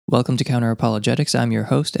Welcome to Counter Apologetics. I'm your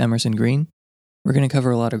host, Emerson Green. We're going to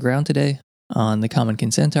cover a lot of ground today on the common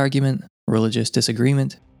consent argument, religious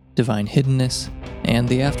disagreement, divine hiddenness, and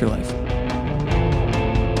the afterlife.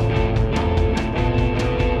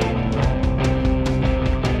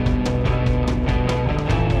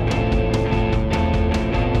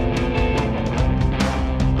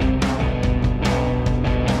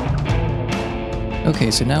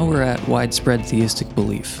 Okay, so now we're at widespread theistic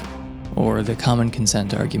belief, or the common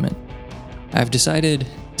consent argument. I've decided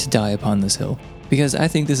to die upon this hill, because I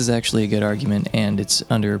think this is actually a good argument and it's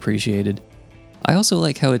underappreciated. I also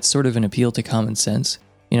like how it's sort of an appeal to common sense.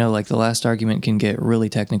 You know, like the last argument can get really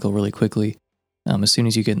technical really quickly as soon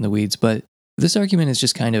as you get in the weeds, but this argument is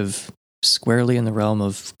just kind of squarely in the realm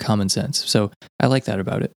of common sense, so I like that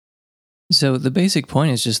about it. So the basic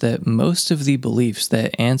point is just that most of the beliefs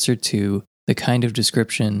that answer to the kind of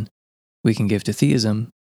description we can give to theism,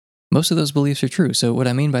 most of those beliefs are true. So what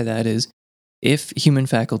I mean by that is, if human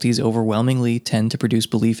faculties overwhelmingly tend to produce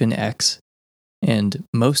belief in X, and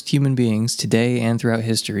most human beings today and throughout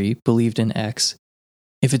history believed in X,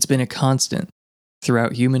 if it's been a constant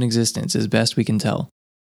throughout human existence as best we can tell,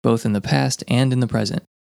 both in the past and in the present,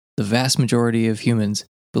 the vast majority of humans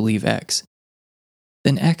believe X,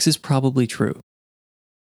 then X is probably true.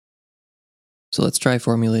 So let's try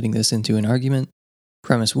formulating this into an argument.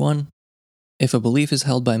 Premise 1. If a belief is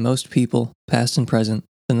held by most people, past and present,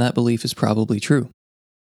 then that belief is probably true.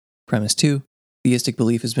 Premise 2. Theistic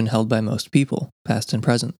belief has been held by most people, past and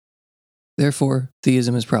present. Therefore,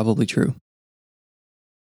 theism is probably true.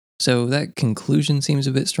 So that conclusion seems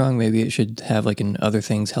a bit strong. Maybe it should have like an other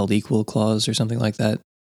things held equal clause or something like that.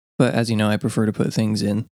 But as you know, I prefer to put things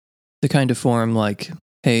in the kind of form like,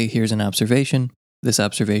 hey, here's an observation. This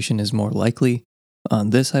observation is more likely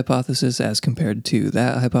on this hypothesis as compared to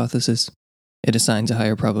that hypothesis. It assigns a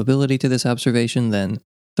higher probability to this observation than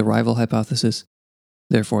the rival hypothesis.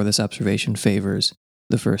 Therefore, this observation favors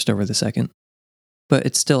the first over the second. But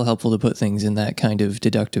it's still helpful to put things in that kind of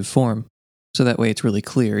deductive form, so that way it's really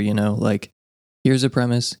clear, you know, like, here's a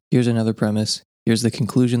premise, here's another premise, here's the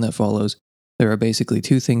conclusion that follows. There are basically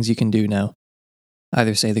two things you can do now.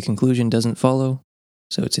 Either say the conclusion doesn't follow,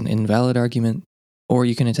 so it's an invalid argument, or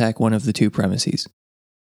you can attack one of the two premises.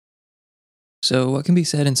 So what can be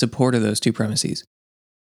said in support of those two premises?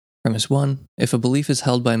 Premise 1, if a belief is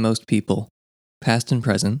held by most people, past and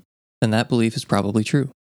present, then that belief is probably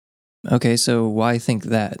true. Okay, so why think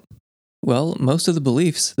that? Well, most of the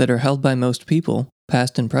beliefs that are held by most people,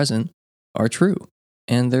 past and present, are true,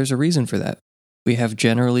 and there's a reason for that. We have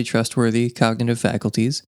generally trustworthy cognitive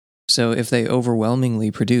faculties, so if they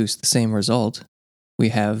overwhelmingly produce the same result, we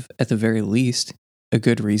have, at the very least, a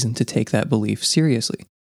good reason to take that belief seriously.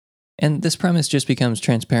 And this premise just becomes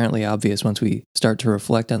transparently obvious once we start to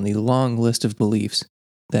reflect on the long list of beliefs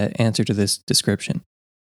that answer to this description.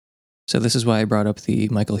 So this is why I brought up the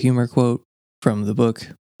Michael Huemer quote from the book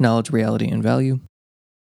Knowledge, Reality, and Value.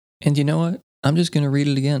 And you know what? I'm just going to read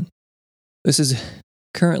it again. This is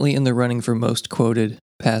currently in the running for most quoted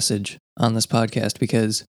passage on this podcast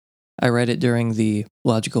because I read it during the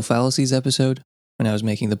Logical Fallacies episode when I was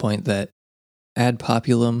making the point that ad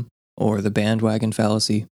populum, or the bandwagon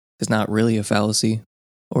fallacy, is not really a fallacy,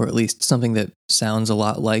 or at least something that sounds a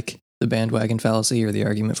lot like the bandwagon fallacy or the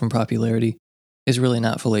argument from popularity, is really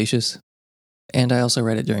not fallacious. And I also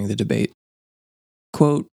read it during the debate.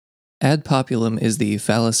 Quote, ad populum is the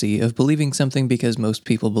fallacy of believing something because most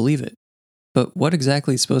people believe it. But what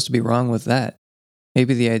exactly is supposed to be wrong with that?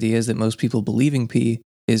 Maybe the idea is that most people believing P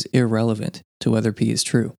is irrelevant to whether P is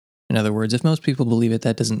true. In other words, if most people believe it,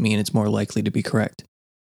 that doesn't mean it's more likely to be correct.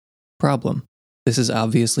 Problem. This is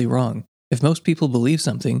obviously wrong. If most people believe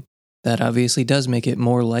something, that obviously does make it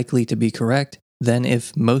more likely to be correct than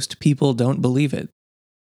if most people don't believe it.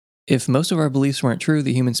 If most of our beliefs weren't true,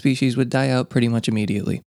 the human species would die out pretty much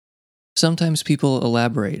immediately. Sometimes people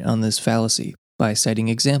elaborate on this fallacy by citing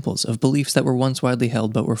examples of beliefs that were once widely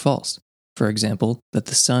held but were false. For example, that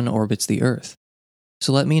the sun orbits the Earth.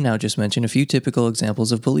 So let me now just mention a few typical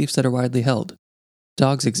examples of beliefs that are widely held.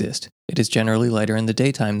 Dogs exist. It is generally lighter in the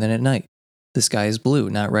daytime than at night. The sky is blue,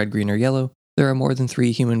 not red, green, or yellow. There are more than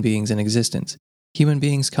 3 human beings in existence. Human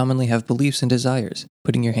beings commonly have beliefs and desires.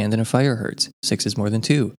 Putting your hand in a fire hurts. 6 is more than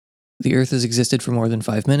 2. The Earth has existed for more than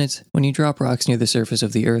 5 minutes. When you drop rocks near the surface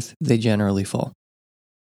of the Earth, they generally fall.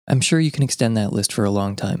 I'm sure you can extend that list for a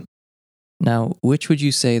long time. Now, which would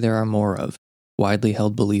you say there are more of? Widely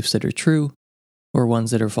held beliefs that are true, or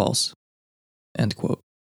ones that are false? End quote.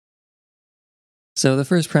 So the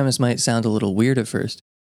first premise might sound a little weird at first,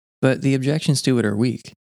 but the objections to it are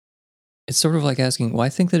weak. It's sort of like asking, why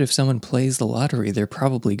think that if someone plays the lottery, they're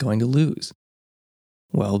probably going to lose?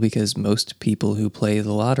 Well, because most people who play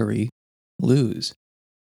the lottery lose.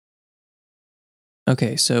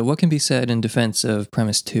 Okay, so what can be said in defense of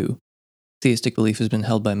premise 2? Theistic belief has been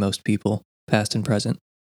held by most people, past and present.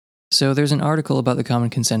 So there's an article about the common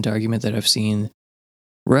consent argument that I've seen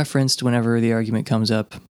referenced whenever the argument comes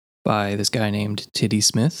up by this guy named Tiddy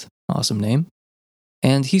Smith, awesome name.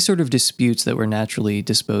 And he sort of disputes that we're naturally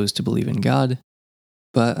disposed to believe in God,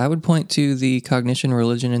 but I would point to the Cognition,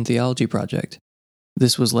 Religion, and Theology Project.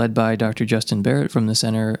 This was led by Dr. Justin Barrett from the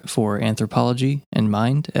Center for Anthropology and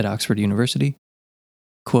Mind at Oxford University.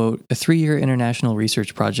 Quote, a 3-year international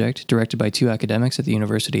research project directed by 2 academics at the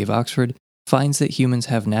University of Oxford finds that humans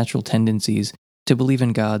have natural tendencies to believe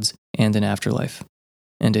in gods and an afterlife.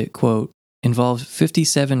 And it, quote, involved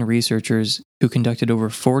 57 researchers who conducted over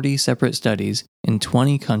 40 separate studies in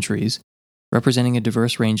 20 countries, representing a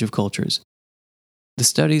diverse range of cultures. The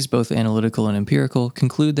studies, both analytical and empirical,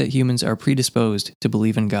 conclude that humans are predisposed to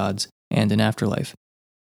believe in gods and an afterlife.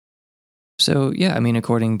 So, yeah,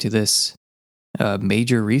 according to this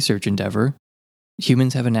major research endeavor,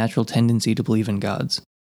 humans have a natural tendency to believe in gods.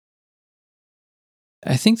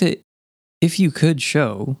 I think that if you could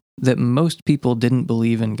show that most people didn't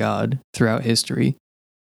believe in God throughout history,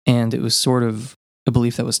 and it was sort of a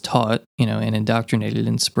belief that was taught, and indoctrinated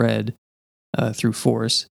and spread through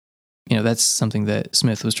force, that's something that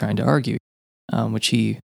Smith was trying to argue, which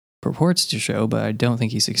he purports to show, but I don't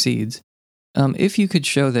think he succeeds. If you could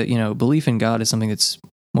show that, belief in God is something that's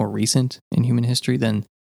more recent in human history, then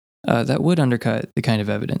that would undercut the kind of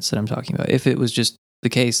evidence that I'm talking about. If it was just the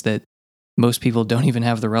case that most people don't even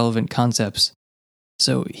have the relevant concepts.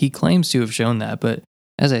 So he claims to have shown that, but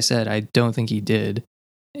as I said, I don't think he did.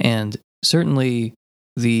 And certainly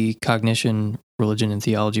the Cognition, Religion, and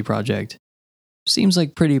Theology Project seems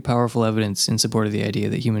like pretty powerful evidence in support of the idea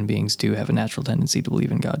that human beings do have a natural tendency to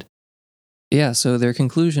believe in God. Yeah, so their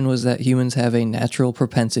conclusion was that humans have a natural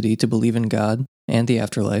propensity to believe in God and the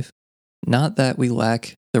afterlife, not that we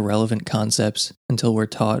lack the relevant concepts until we're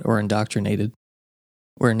taught or indoctrinated.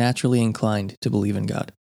 We're naturally inclined to believe in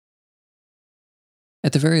God.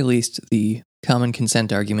 At the very least, the common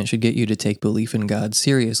consent argument should get you to take belief in God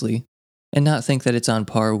seriously and not think that it's on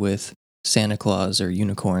par with Santa Claus or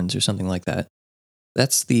unicorns or something like that.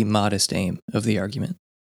 That's the modest aim of the argument.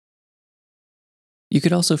 You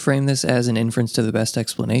could also frame this as an inference to the best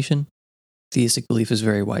explanation. Theistic belief is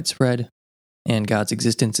very widespread, and God's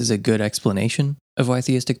existence is a good explanation of why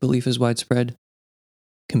theistic belief is widespread.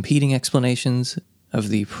 Competing explanations of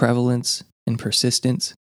the prevalence and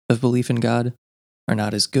persistence of belief in God are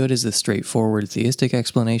not as good as the straightforward theistic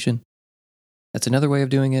explanation. That's another way of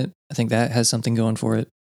doing it. I think that has something going for it.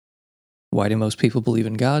 Why do most people believe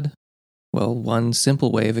in God? Well, one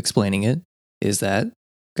simple way of explaining it is that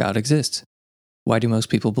God exists. Why do most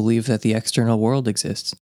people believe that the external world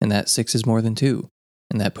exists, and that 6 is more than 2,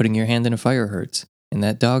 and that putting your hand in a fire hurts, and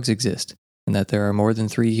that dogs exist, and that there are more than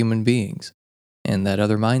 3 human beings, and that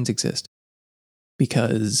other minds exist?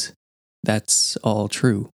 Because that's all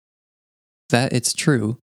true. That it's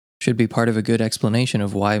true should be part of a good explanation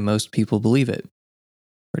of why most people believe it.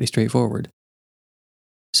 Pretty straightforward.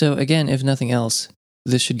 So again, if nothing else,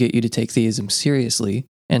 this should get you to take theism seriously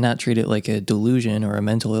and not treat it like a delusion or a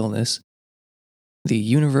mental illness. The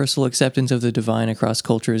universal acceptance of the divine across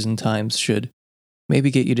cultures and times should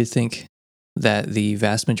maybe get you to think that the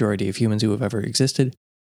vast majority of humans who have ever existed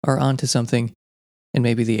are onto something, and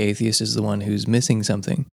maybe the atheist is the one who's missing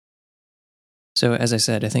something. So as I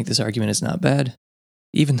said, I think this argument is not bad,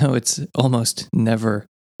 even though it's almost never,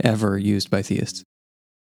 ever used by theists.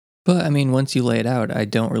 But once you lay it out, I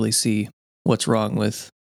don't really see what's wrong with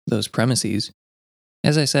those premises.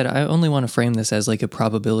 As I said, I only want to frame this as like a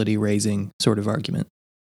probability-raising sort of argument.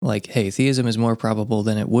 Like, hey, theism is more probable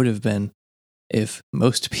than it would have been if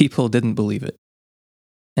most people didn't believe it.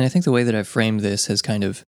 And I think the way that I've framed this has kind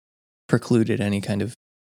of precluded any kind of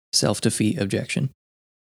self-defeat objection.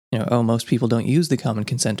 Most people don't use the common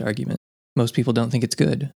consent argument. Most people don't think it's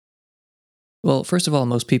good. Well, first of all,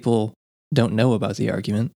 most people don't know about the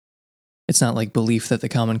argument. It's not like belief that the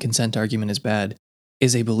common consent argument is bad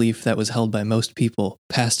is a belief that was held by most people,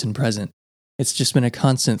 past and present. It's just been a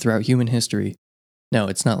constant throughout human history. No,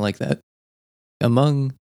 it's not like that.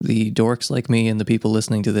 Among the dorks like me and the people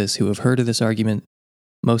listening to this who have heard of this argument,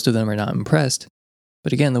 most of them are not impressed.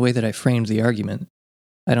 But again, the way that I framed the argument,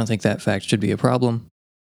 I don't think that fact should be a problem.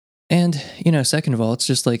 And, second of all, it's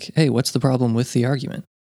just like, hey, what's the problem with the argument?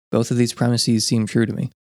 Both of these premises seem true to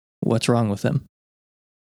me. What's wrong with them?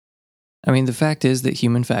 The fact is that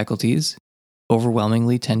human faculties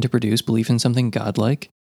overwhelmingly tend to produce belief in something godlike.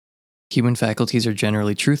 Human faculties are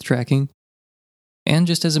generally truth-tracking. And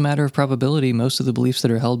just as a matter of probability, most of the beliefs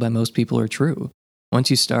that are held by most people are true. Once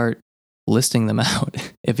you start listing them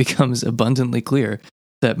out, it becomes abundantly clear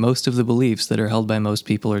that most of the beliefs that are held by most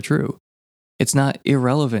people are true. It's not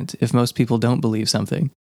irrelevant if most people don't believe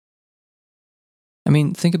something. I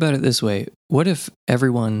mean, think about it this way. What if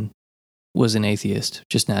everyone was an atheist,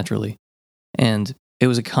 just naturally, and it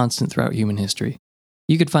was a constant throughout human history?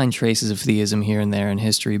 You could find traces of theism here and there in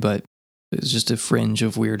history, but it was just a fringe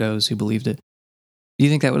of weirdos who believed it. Do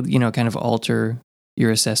you think that would, kind of alter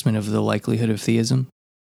your assessment of the likelihood of theism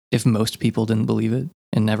if most people didn't believe it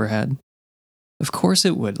and never had? Of course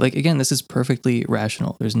it would. Again, this is perfectly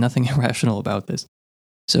rational. There's nothing irrational about this.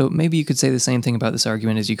 So maybe you could say the same thing about this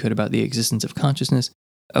argument as you could about the existence of consciousness.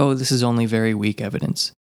 Oh, this is only very weak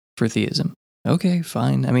evidence for theism. Okay,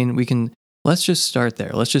 fine. I mean, let's just start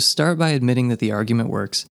there. Let's just start by admitting that the argument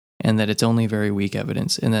works and that it's only very weak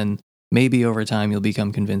evidence. And then maybe over time you'll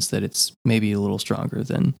become convinced that it's maybe a little stronger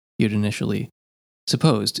than you'd initially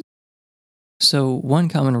supposed. So one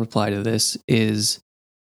common reply to this is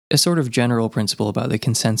a sort of general principle about the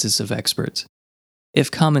consensus of experts.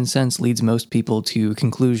 If common sense leads most people to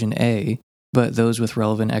conclusion A, but those with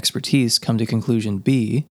relevant expertise come to conclusion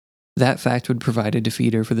B, that fact would provide a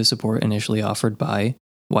defeater for the support initially offered by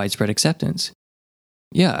widespread acceptance.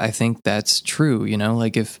 Yeah, I think that's true,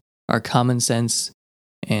 if our common sense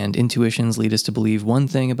and intuitions lead us to believe one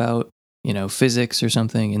thing about, physics or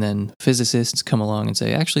something, and then physicists come along and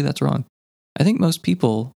say, actually, that's wrong. I think most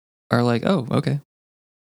people are like, oh, okay.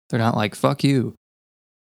 They're not like, fuck you.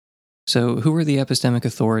 So who are the epistemic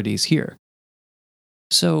authorities here?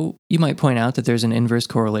 So you might point out that there's an inverse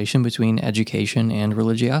correlation between education and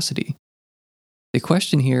religiosity. The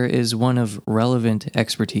question here is one of relevant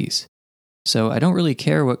expertise. So I don't really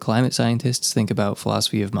care what climate scientists think about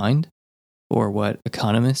philosophy of mind, or what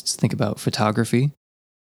economists think about photography.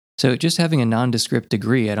 So just having a nondescript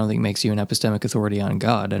degree I don't think makes you an epistemic authority on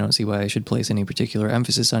God. I don't see why I should place any particular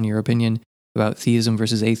emphasis on your opinion about theism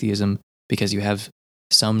versus atheism because you have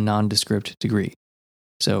some nondescript degree.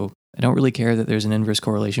 So I don't really care that there's an inverse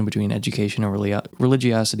correlation between education and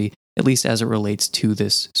religiosity, at least as it relates to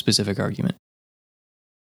this specific argument.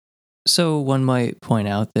 So one might point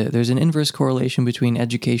out that there's an inverse correlation between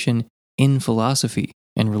education in philosophy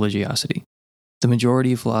and religiosity. The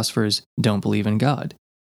majority of philosophers don't believe in God.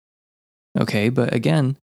 Okay, but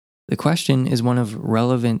again, the question is one of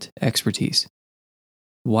relevant expertise.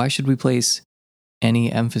 Why should we place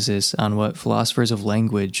any emphasis on what philosophers of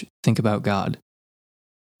language think about God?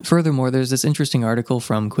 Furthermore, there's this interesting article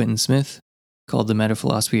from Quinton Smith called The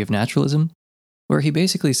Metaphilosophy of Naturalism, where he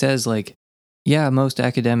basically says, yeah, most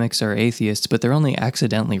academics are atheists, but they're only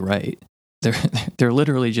accidentally right. They're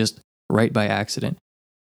literally just right by accident.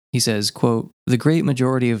 He says, quote, "The great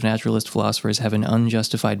majority of naturalist philosophers have an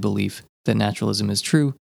unjustified belief that naturalism is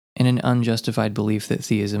true and an unjustified belief that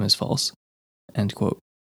theism is false." End quote.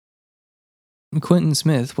 Quinton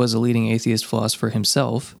Smith was a leading atheist philosopher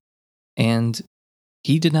himself, and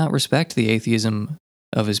he did not respect the atheism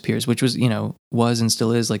of his peers, which was and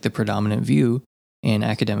still is the predominant view in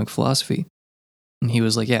academic philosophy. And he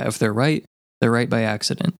was like, yeah, if they're right by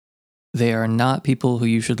accident. They are not people who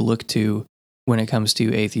you should look to when it comes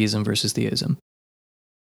to atheism versus theism.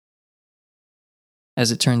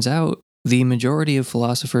 As it turns out, the majority of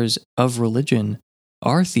philosophers of religion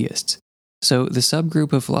are theists. So the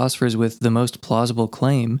subgroup of philosophers with the most plausible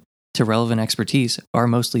claim to relevant expertise are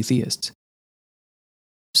mostly theists.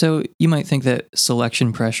 So you might think that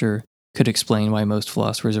selection pressure could explain why most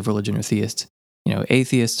philosophers of religion are theists.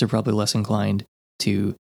 Atheists are probably less inclined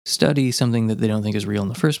to study something that they don't think is real in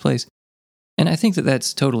the first place. And I think that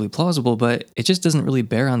that's totally plausible, but it just doesn't really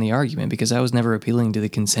bear on the argument because I was never appealing to the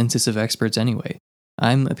consensus of experts anyway.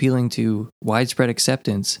 I'm appealing to widespread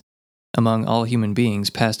acceptance among all human beings,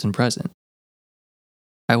 past and present.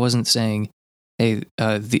 I wasn't saying, hey,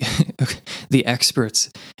 the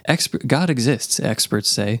experts, God exists, experts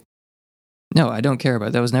say. No, I don't care about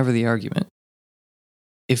it. That was never the argument.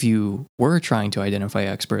 If you were trying to identify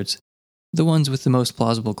experts, the ones with the most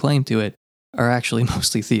plausible claim to it are actually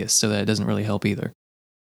mostly theists, so that doesn't really help either.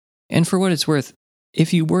 And for what it's worth,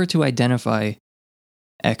 if you were to identify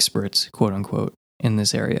experts, quote unquote, in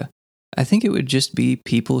this area, I think it would just be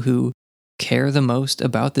people who care the most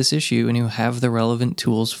about this issue and who have the relevant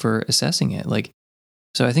tools for assessing it.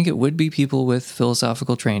 So I think it would be people with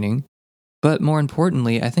philosophical training, but more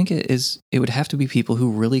importantly, I think it would have to be people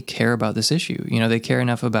who really care about this issue. They care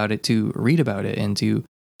enough about it to read about it and to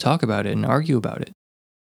talk about it and argue about it.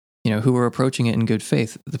 Who are approaching it in good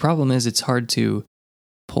faith. The problem is it's hard to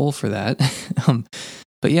poll for that.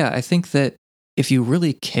 But yeah, I think that if you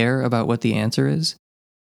really care about what the answer is,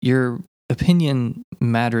 you're opinion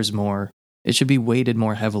matters more. It should be weighted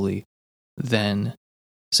more heavily than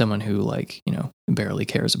someone who, barely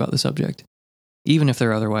cares about the subject, even if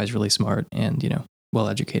they're otherwise really smart and,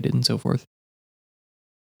 well-educated and so forth.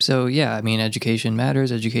 So, yeah, I mean, education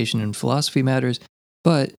matters, education and philosophy matters,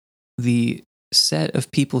 but the set of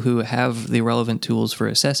people who have the relevant tools for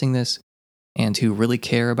assessing this and who really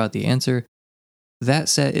care about the answer, that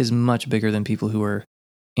set is much bigger than people who are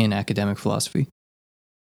in academic philosophy.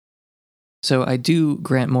 So I do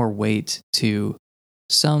grant more weight to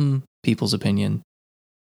some people's opinion,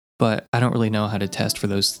 but I don't really know how to test for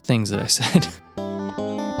those things that I said.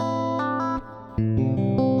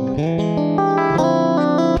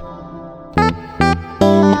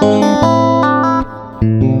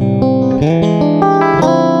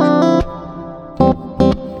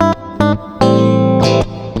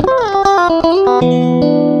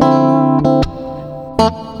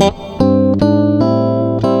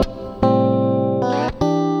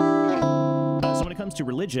 To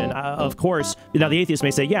religion, of course, now the atheist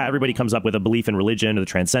may say, yeah, everybody comes up with a belief in religion or the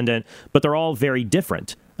transcendent, but they're all very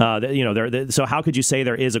different. So how could you say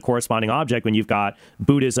there is a corresponding object when you've got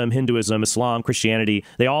Buddhism, Hinduism, Islam, Christianity?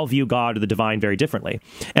 They all view God or the divine very differently.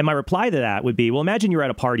 And my reply to that would be, well, imagine you're at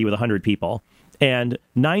a party with 100 people. And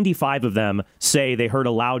 95 of them say they heard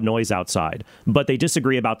a loud noise outside, but they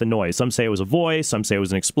disagree about the noise. Some say it was a voice, some say it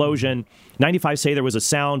was an explosion. 95 say there was a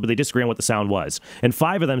sound, but they disagree on what the sound was. And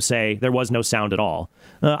 5 of them say there was no sound at all.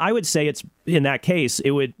 I would say in that case, it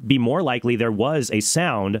would be more likely there was a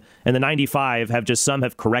sound, and the 95 have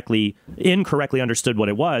incorrectly understood what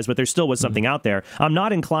it was, but there still was something out there. I'm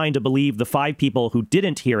not inclined to believe the 5 people who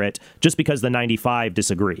didn't hear it just because the 95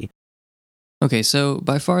 disagree. Okay, so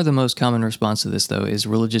by far the most common response to this, though, is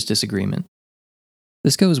religious disagreement.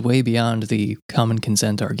 This goes way beyond the common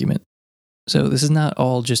consent argument. So this is not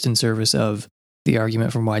all just in service of the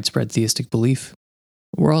argument from widespread theistic belief.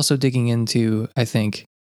 We're also digging into, I think,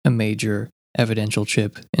 a major evidential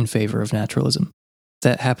chip in favor of naturalism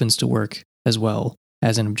that happens to work as well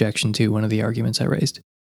as an objection to one of the arguments I raised.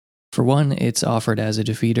 For one, it's offered as a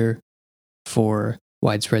defeater for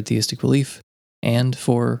widespread theistic belief and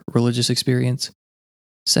for religious experience.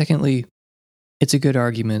 Secondly, it's a good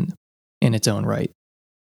argument in its own right.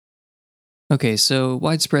 Okay, so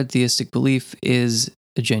widespread theistic belief is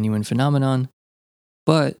a genuine phenomenon,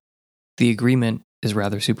 but the agreement is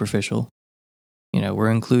rather superficial. We're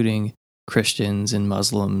including Christians and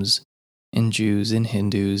Muslims and Jews and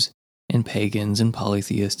Hindus and pagans and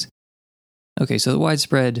polytheists. Okay, so the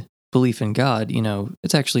widespread belief in God,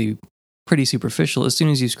 it's actually pretty superficial. As soon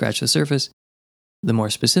as you scratch the surface, the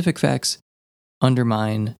more specific facts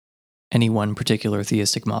undermine any one particular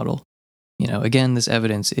theistic model. Again, this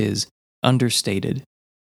evidence is understated.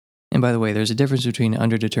 And by the way, there's a difference between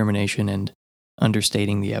underdetermination and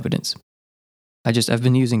understating the evidence. I've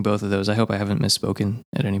been using both of those. I hope I haven't misspoken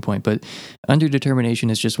at any point, but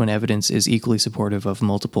underdetermination is just when evidence is equally supportive of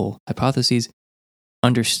multiple hypotheses.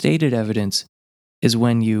 Understated evidence is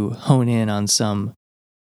when you hone in on some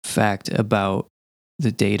fact about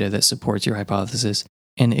the data that supports your hypothesis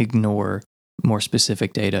and ignore more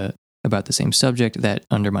specific data about the same subject that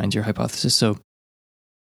undermines your hypothesis. So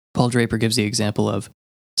Paul Draper gives the example of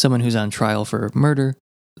someone who's on trial for murder.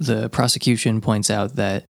 The prosecution points out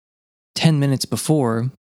that 10 minutes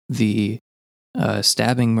before the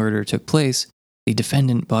stabbing murder took place, the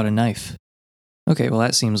defendant bought a knife. Okay, well,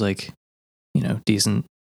 that seems like, decent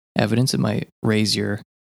evidence. It might raise your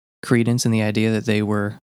credence in the idea that they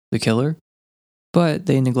were the killer. But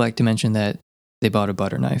they neglect to mention that they bought a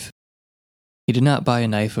butter knife. He did not buy a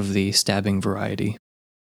knife of the stabbing variety.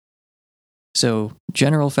 So,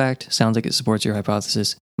 general fact sounds like it supports your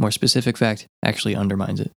hypothesis. More specific fact actually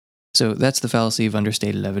undermines it. So that's the fallacy of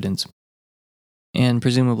understated evidence. And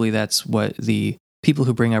presumably that's what the people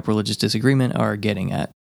who bring up religious disagreement are getting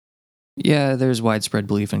at. Yeah, there's widespread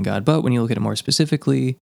belief in God, but when you look at it more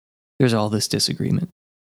specifically, there's all this disagreement.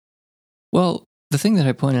 Well, the thing that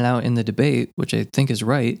I pointed out in the debate, which I think is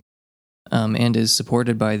right, and is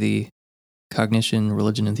supported by the Cognition,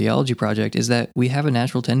 Religion, and Theology Project, is that we have a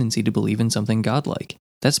natural tendency to believe in something godlike.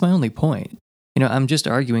 That's my only point. I'm just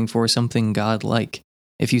arguing for something godlike.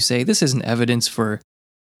 If you say this isn't evidence for,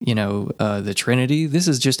 the Trinity, this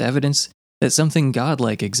is just evidence that something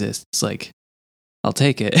godlike exists, I'll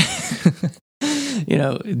take it.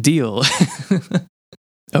 Deal.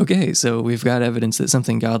 Okay, so we've got evidence that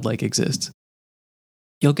something godlike exists.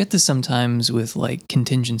 You'll get this sometimes with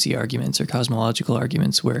contingency arguments or cosmological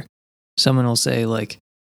arguments where someone will say oh,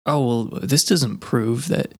 well, this doesn't prove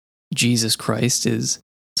that Jesus Christ is...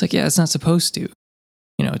 It's yeah, it's not supposed to.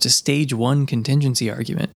 It's a stage 1 contingency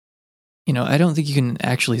argument. I don't think you can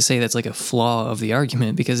actually say that's like a flaw of the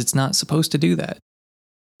argument because it's not supposed to do that.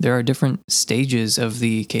 There are different stages of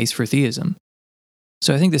the case for theism.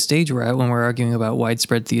 So I think the stage we're at when we're arguing about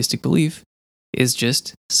widespread theistic belief is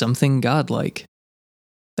just something godlike.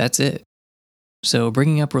 That's it. So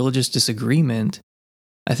bringing up religious disagreement,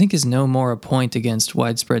 I think, is no more a point against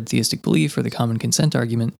widespread theistic belief or the common consent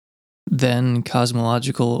argument than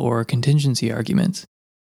cosmological or contingency arguments.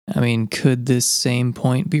 I mean, could this same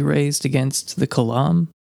point be raised against the Kalam?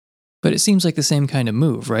 But it seems like the same kind of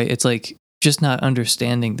move, right? It's like just not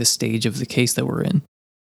understanding the stage of the case that we're in.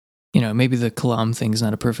 Maybe the Kalam thing is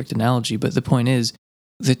not a perfect analogy, but the point is,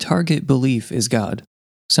 the target belief is God,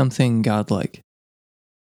 something godlike.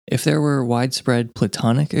 If there were widespread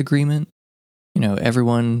Platonic agreement,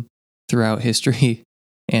 everyone throughout history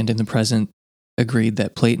and in the present agreed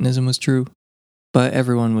that Platonism was true, but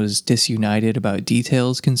everyone was disunited about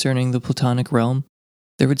details concerning the Platonic realm,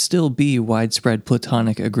 there would still be widespread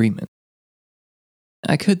Platonic agreement.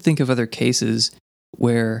 I could think of other cases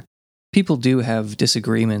where people do have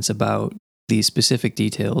disagreements about these specific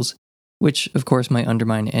details, which of course might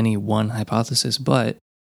undermine any one hypothesis, but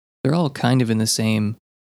they're all kind of in the same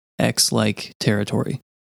X-like territory.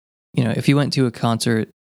 If you went to a concert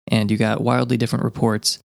and you got wildly different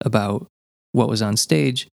reports about what was on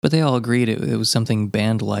stage, but they all agreed it was something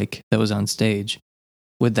band-like that was on stage,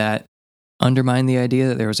 would that undermine the idea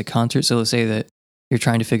that there was a concert? So let's say that you're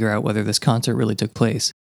trying to figure out whether this concert really took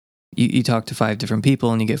place. You talk to 5 different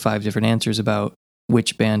people and you get 5 different answers about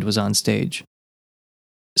which band was on stage.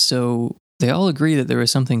 So they all agree that there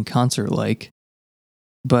was something concert-like,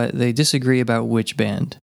 but they disagree about which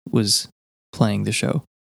band was playing the show.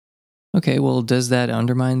 Okay, well, does that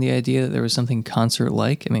undermine the idea that there was something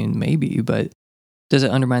concert-like? I mean, maybe, but does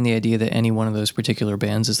it undermine the idea that any one of those particular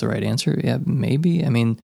bands is the right answer? Yeah, maybe. I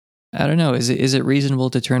mean, I don't know. Is it reasonable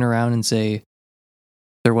to turn around and say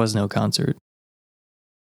there was no concert?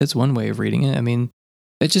 That's one way of reading it. I mean,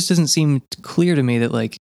 it just doesn't seem clear to me that,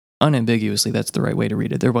 like, unambiguously that's the right way to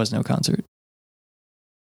read it. There was no concert.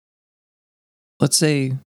 Let's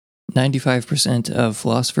say 95% of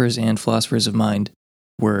philosophers and philosophers of mind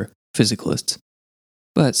were physicalists.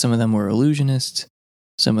 But some of them were illusionists,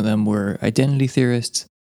 some of them were identity theorists,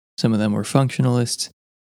 some of them were functionalists.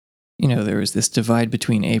 There was this divide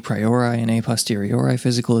between a priori and a posteriori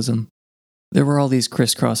physicalism. There were all these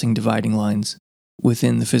crisscrossing dividing lines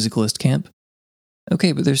within the physicalist camp.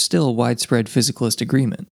 Okay, but there's still widespread physicalist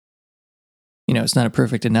agreement. It's not a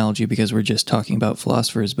perfect analogy because we're just talking about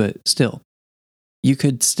philosophers, but still. You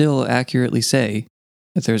could still accurately say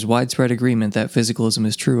that there's widespread agreement that physicalism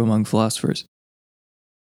is true among philosophers.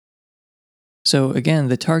 So again,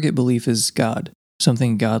 the target belief is God,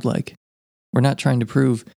 something godlike. We're not trying to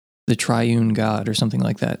prove the triune God or something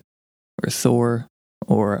like that, or Thor,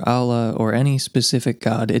 or Allah, or any specific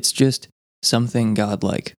God. It's just something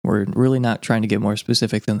godlike. We're really not trying to get more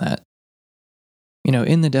specific than that.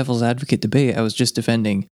 In the devil's advocate debate, I was just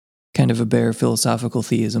defending kind of a bare philosophical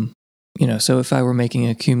theism. So if I were making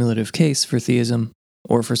a cumulative case for theism,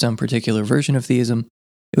 or for some particular version of theism,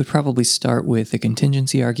 it would probably start with a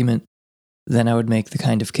contingency argument. Then I would make the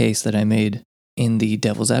kind of case that I made in the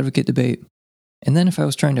devil's advocate debate. And then if I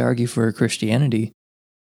was trying to argue for Christianity,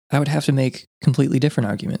 I would have to make completely different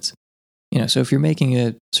arguments. So if you're making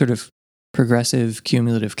a sort of progressive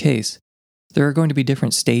cumulative case, there are going to be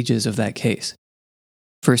different stages of that case.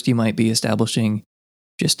 First, you might be establishing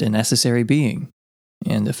just a necessary being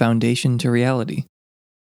and a foundation to reality.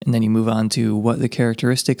 And then you move on to what the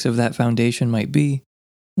characteristics of that foundation might be.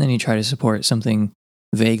 And then you try to support something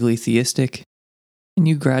vaguely theistic. And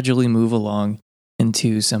you gradually move along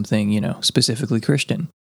into something, specifically Christian.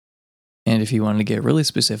 And if you wanted to get really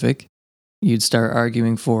specific, you'd start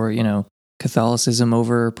arguing for, Catholicism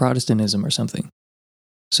over Protestantism or something.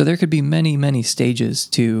 So there could be many, many stages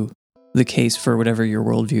to the case for whatever your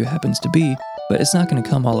worldview happens to be, but it's not going to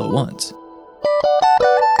come all at once.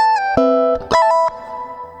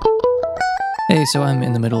 Hey, so I'm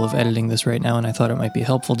in the middle of editing this right now, and I thought it might be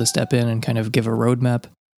helpful to step in and kind of give a roadmap.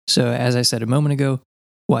 So as I said a moment ago,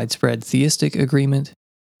 widespread theistic agreement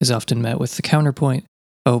is often met with the counterpoint,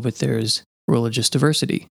 oh, but there's religious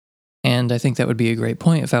diversity. And I think that would be a great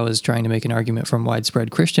point if I was trying to make an argument from widespread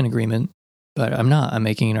Christian agreement, but I'm not. I'm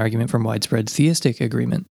making an argument from widespread theistic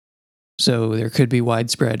agreement. So there could be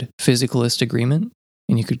widespread physicalist agreement,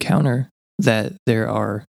 and you could counter that there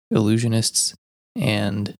are illusionists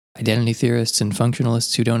and identity theorists and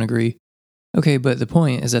functionalists who don't agree. Okay, but the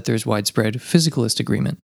point is that there's widespread physicalist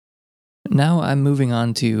agreement. Now I'm moving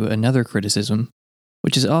on to another criticism,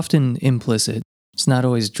 which is often implicit. It's not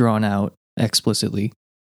always drawn out explicitly.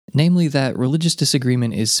 namely that religious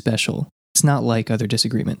disagreement is special. It's not like other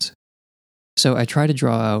disagreements. So I try to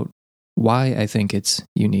draw out why I think it's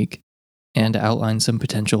unique and outline some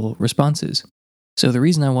potential responses. So the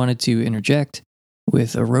reason I wanted to interject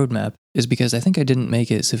with a roadmap is because I think I didn't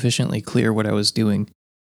make it sufficiently clear what I was doing.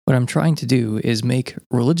 What I'm trying to do is make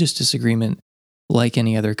religious disagreement like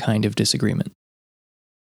any other kind of disagreement.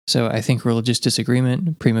 So I think religious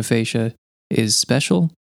disagreement, prima facie, is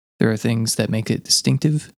special. There are things that make it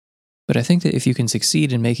distinctive. But I think that if you can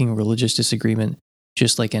succeed in making religious disagreement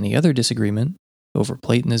just like any other disagreement, over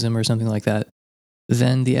Platonism or something like that,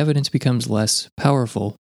 then the evidence becomes less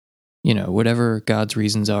powerful. Whatever God's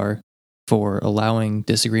reasons are for allowing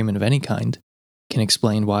disagreement of any kind can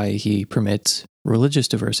explain why he permits religious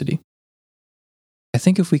diversity. I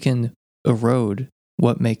think if we can erode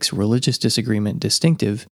what makes religious disagreement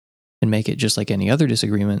distinctive and make it just like any other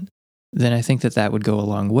disagreement, then I think that that would go a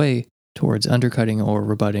long way towards undercutting or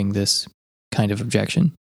rebutting this kind of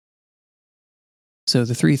objection. So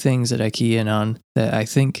the three things that I key in on that I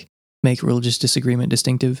think make religious disagreement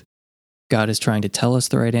distinctive: God is trying to tell us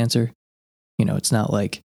the right answer. It's not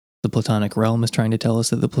like the Platonic realm is trying to tell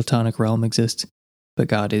us that the Platonic realm exists, but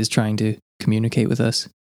God is trying to communicate with us.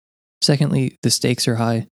 Secondly, the stakes are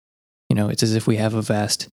high. It's as if we have a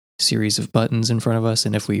vast series of buttons in front of us,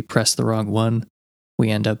 and if we press the wrong one, we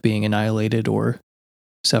end up being annihilated or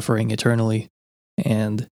suffering eternally,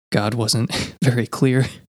 and God wasn't very clear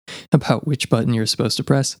about which button you're supposed to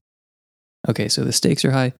press. Okay, so the stakes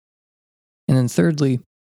are high. And then thirdly,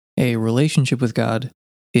 a relationship with God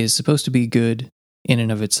is supposed to be good in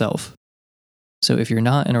and of itself. So if you're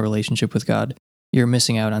not in a relationship with God, you're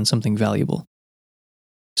missing out on something valuable.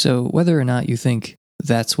 So whether or not you think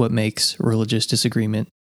that's what makes religious disagreement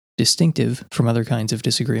distinctive from other kinds of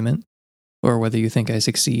disagreement, or whether you think I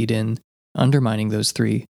succeed in undermining those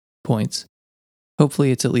 3 points,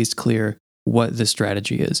 hopefully it's at least clear what the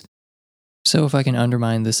strategy is. So if I can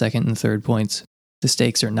undermine the second and third points, the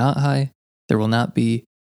stakes are not high. There will not be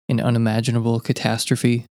an unimaginable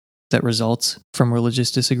catastrophe that results from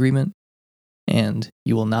religious disagreement, and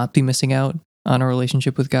you will not be missing out on a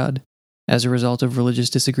relationship with God as a result of religious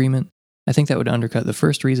disagreement. I think that would undercut the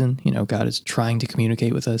first reason, God is trying to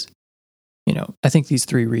communicate with us. I think these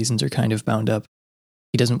 3 reasons are kind of bound up.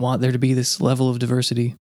 He doesn't want there to be this level of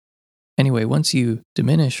diversity. Anyway, once you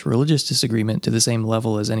diminish religious disagreement to the same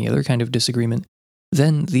level as any other kind of disagreement,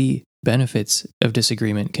 then the benefits of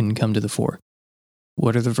disagreement can come to the fore.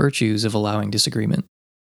 What are the virtues of allowing disagreement?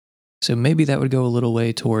 So maybe that would go a little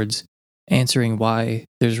way towards answering why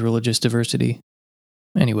there's religious diversity.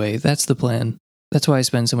 Anyway, that's the plan. That's why I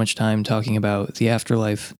spend so much time talking about the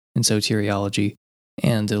afterlife and soteriology,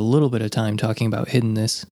 and a little bit of time talking about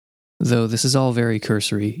hiddenness. Though this is all very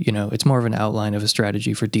cursory, it's more of an outline of a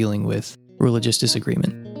strategy for dealing with religious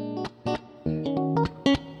disagreement.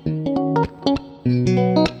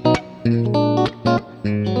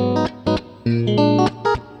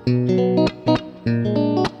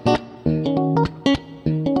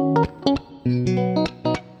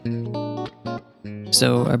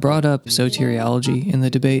 So I brought up soteriology in the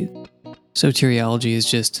debate. Soteriology is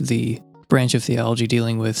just the branch of theology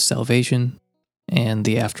dealing with salvation and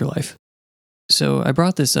the afterlife. So I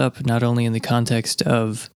brought this up not only in the context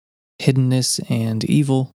of hiddenness and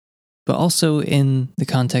evil, but also in the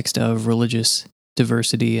context of religious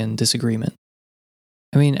diversity and disagreement.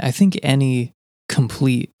 I think any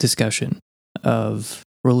complete discussion of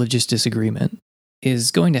religious disagreement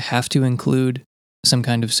is going to have to include some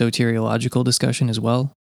kind of soteriological discussion as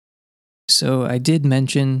well. So I did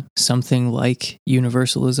mention something like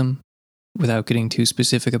universalism, without getting too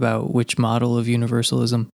specific about which model of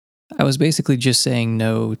universalism. I was basically just saying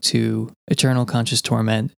no to eternal conscious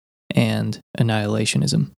torment and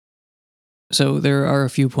annihilationism. So there are a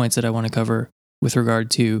few points that I want to cover with regard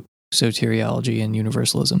to soteriology and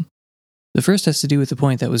universalism. The first has to do with the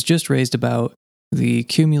point that was just raised about the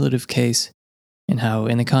cumulative case, and how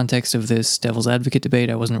in the context of this devil's advocate debate,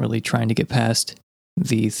 I wasn't really trying to get past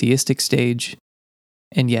the theistic stage,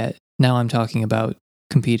 and yet now I'm talking about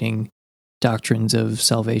competing doctrines of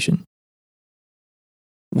salvation.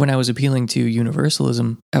 When I was appealing to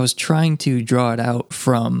universalism, I was trying to draw it out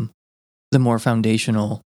from the more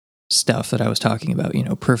foundational stuff that I was talking about,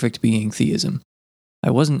 perfect being theism. I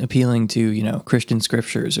wasn't appealing to, Christian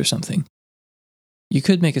scriptures or something. You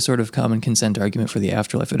could make a sort of common consent argument for the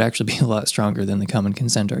afterlife. It would actually be a lot stronger than the common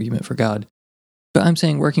consent argument for God. But I'm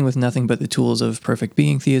saying working with nothing but the tools of perfect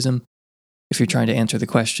being theism, if you're trying to answer the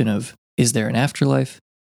question of, is there an afterlife?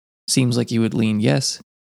 Seems like you would lean yes.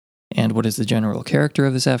 And what is the general character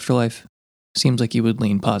of this afterlife? Seems like you would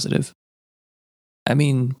lean positive.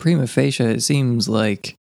 Prima facie, it seems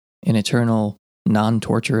like an eternal,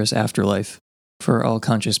 non-torturous afterlife for all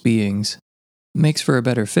conscious beings makes for a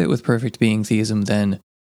better fit with perfect being theism than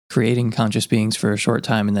creating conscious beings for a short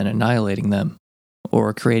time and then annihilating them,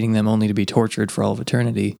 or creating them only to be tortured for all of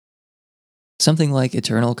eternity. Something like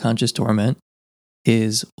eternal conscious torment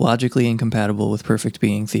is logically incompatible with perfect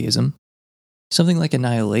being theism. Something like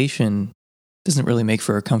annihilation doesn't really make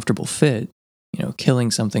for a comfortable fit.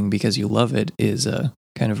 Killing something because you love it is a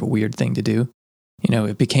kind of a weird thing to do.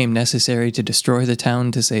 It became necessary to destroy the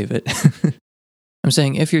town to save it. I'm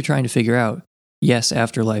saying if you're trying to figure out yes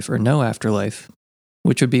afterlife or no afterlife,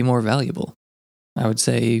 which would be more valuable? I would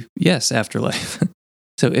say yes afterlife.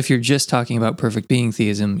 So if you're just talking about perfect being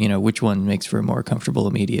theism, which one makes for a more comfortable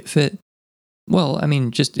immediate fit? Well, I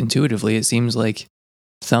mean, just intuitively, it seems like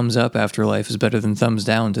thumbs up afterlife is better than thumbs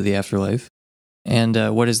down to the afterlife.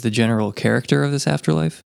 And what is the general character of this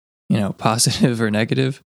afterlife? Positive or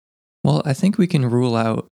negative? Well, I think we can rule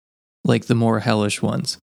out like the more hellish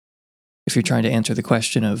ones. If you're trying to answer the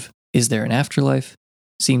question of, is there an afterlife?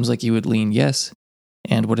 Seems like you would lean yes.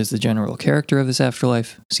 And what is the general character of this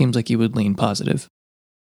afterlife? Seems like you would lean positive.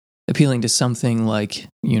 Appealing to something like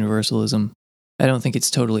universalism, I don't think it's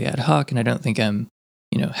totally ad hoc, and I don't think I'm,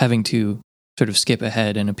 having to sort of skip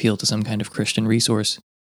ahead and appeal to some kind of Christian resource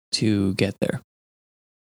to get there.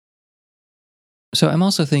 So I'm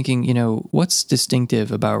also thinking, what's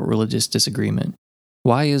distinctive about religious disagreement?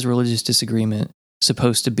 Why is religious disagreement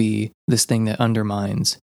supposed to be this thing that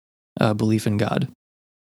undermines belief in God?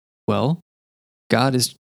 Well, God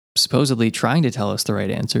is supposedly trying to tell us the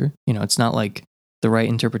right answer. It's not like the right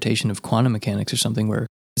interpretation of quantum mechanics or something where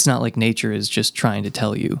it's not like nature is just trying to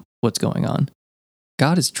tell you what's going on.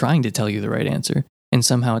 God is trying to tell you the right answer, and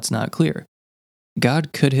somehow it's not clear.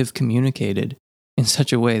 God could have communicated in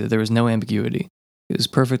such a way that there was no ambiguity. It was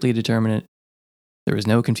perfectly determinate. There was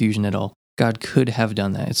no confusion at all. God could have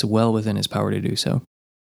done that. It's well within his power to do so.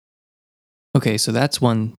 Okay, so that's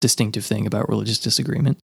one distinctive thing about religious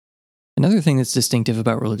disagreement. Another thing that's distinctive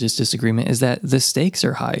about religious disagreement is that the stakes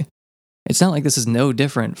are high. It's not like this is no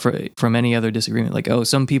different from any other disagreement. Like, oh,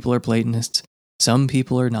 some people are Platonists, some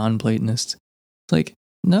people are non-Platonists. Like,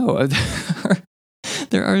 no,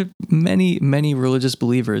 there are many, many religious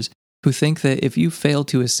believers who think that if you fail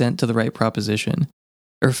to assent to the right proposition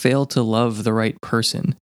or fail to love the right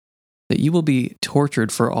person, that you will be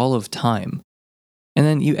tortured for all of time. And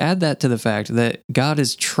then you add that to the fact that God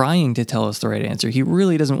is trying to tell us the right answer. He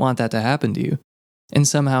really doesn't want that to happen to you. And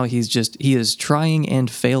somehow he is trying and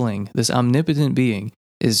failing. This omnipotent being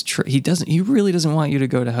he really doesn't want you to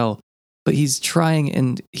go to hell, but he's trying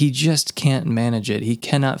and he just can't manage it. He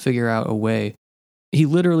cannot figure out a way. He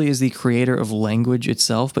literally is the creator of language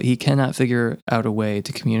itself, but he cannot figure out a way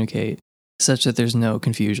to communicate such that there's no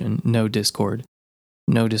confusion, no discord,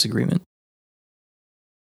 no disagreement.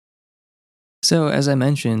 So, as I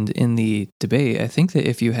mentioned in the debate, I think that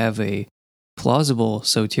if you have a plausible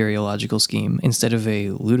soteriological scheme instead of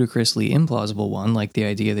a ludicrously implausible one, like the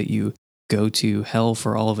idea that you go to hell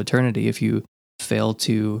for all of eternity if you fail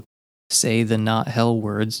to say the not hell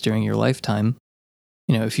words during your lifetime,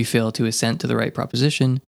 if you fail to assent to the right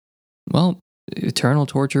proposition, well, eternal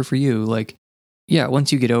torture for you. Like, yeah,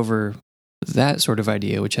 once you get over that sort of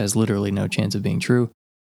idea, which has literally no chance of being true,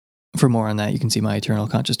 for more on that, you can see my Eternal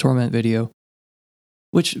Conscious Torment video.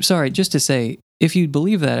 Which, sorry, just to say, if you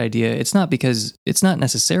believe that idea, it's not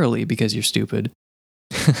necessarily because you're stupid.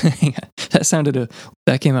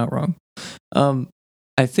 That came out wrong.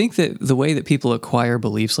 I think that the way that people acquire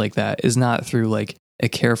beliefs like that is not through like a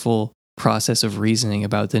careful process of reasoning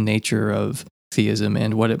about the nature of theism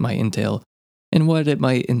and what it might entail, and what it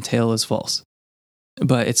might entail is false.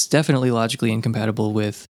 But it's definitely logically incompatible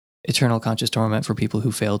with eternal conscious torment for people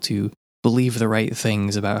who fail to believe the right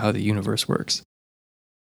things about how the universe works.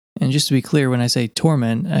 And just to be clear, when I say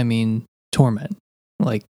torment, I mean torment,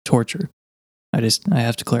 like torture. I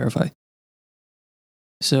have to clarify.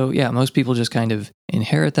 So yeah, most people just kind of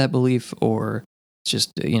inherit that belief, or it's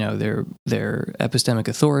just, their epistemic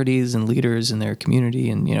authorities and leaders in their community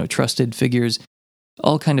and, trusted figures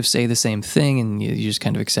all kind of say the same thing, and you just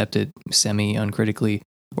kind of accept it semi-uncritically.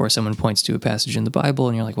 Or someone points to a passage in the Bible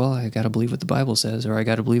and you're like, well, I got to believe what the Bible says, or I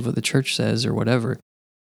got to believe what the church says, or whatever.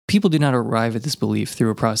 People do not arrive at this belief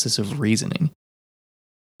through a process of reasoning.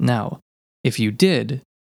 Now, if you did,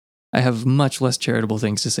 I have much less charitable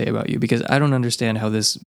things to say about you, because I don't understand how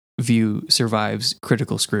this view survives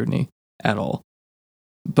critical scrutiny at all.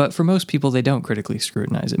 But for most people, they don't critically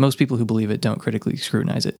scrutinize it. Most people who believe it don't critically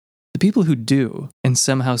scrutinize it. The people who do and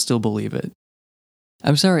somehow still believe it,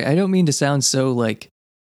 I'm sorry, I don't mean to sound so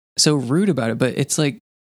rude about it, but it's like,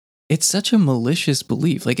 it's such a malicious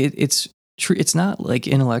belief. Like it's it's not like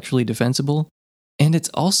intellectually defensible, and it's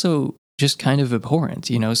also just kind of abhorrent,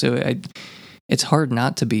 so it's hard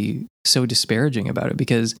not to be so disparaging about it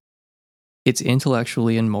because it's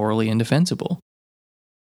intellectually and morally indefensible.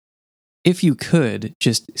 If you could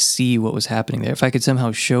just see what was happening there, if I could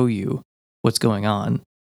somehow show you what's going on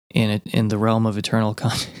in the realm of eternal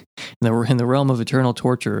in the realm of eternal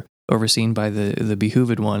torture overseen by the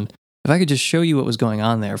behooved one, if I could just show you what was going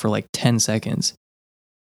on there for like 10 seconds,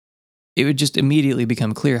 it would just immediately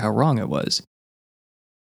become clear how wrong it was.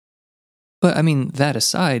 But I mean, that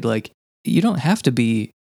aside, like, you don't have to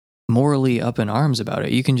be morally up in arms about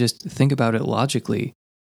it. You can just think about it logically,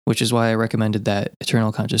 which is why I recommended that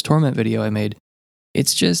Eternal Conscious Torment video I made.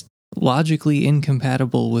 It's just logically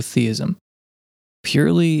incompatible with theism.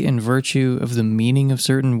 Purely in virtue of the meaning of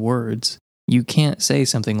certain words, you can't say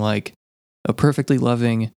something like, a perfectly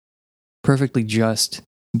loving, perfectly just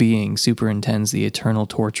being superintends the eternal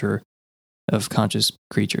torture of conscious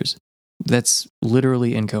creatures. That's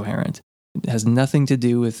literally incoherent. It has nothing to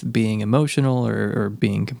do with being emotional or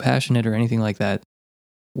being compassionate or anything like that.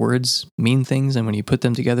 Words mean things, and when you put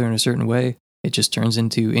them together in a certain way, it just turns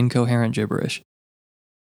into incoherent gibberish.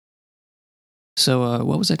 So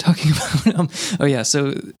what was I talking about?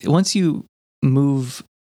 So once you move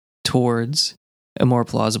towards a more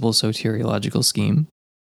plausible soteriological scheme,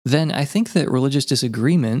 then I think that religious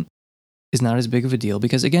disagreement is not as big of a deal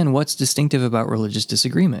because, again, what's distinctive about religious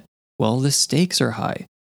disagreement? Well, the stakes are high.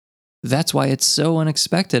 That's why it's so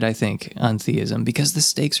unexpected, I think, on theism, because the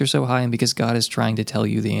stakes are so high and because God is trying to tell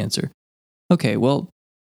you the answer. Okay, well,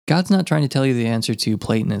 God's not trying to tell you the answer to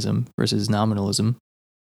Platonism versus nominalism.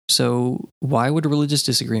 So why would religious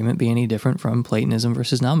disagreement be any different from Platonism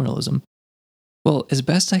versus nominalism? Well, as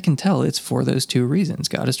best I can tell, it's for those two reasons.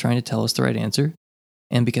 God is trying to tell us the right answer,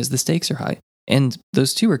 and because the stakes are high. And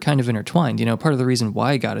those two are kind of intertwined. Part of the reason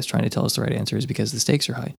why God is trying to tell us the right answer is because the stakes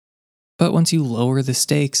are high. But once you lower the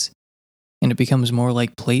stakes, and it becomes more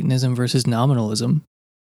like Platonism versus nominalism,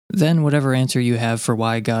 then whatever answer you have for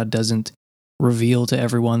why God doesn't reveal to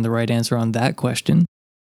everyone the right answer on that question,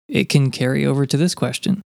 it can carry over to this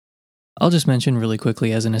question. I'll just mention really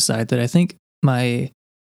quickly as an aside that I think my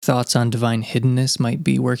thoughts on divine hiddenness might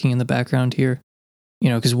be working in the background here.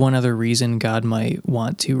 Because one other reason God might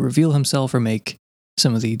want to reveal himself or make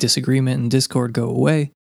some of the disagreement and discord go away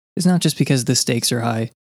is not just because the stakes are high,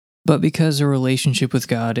 but because a relationship with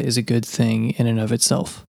God is a good thing in and of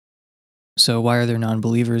itself. So why are there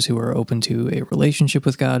non-believers who are open to a relationship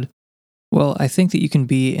with God? Well, I think that you can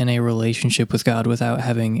be in a relationship with God without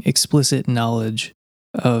having explicit knowledge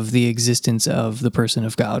of the existence of the person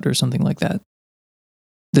of God or something like that.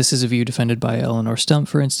 This is a view defended by Eleanor Stump,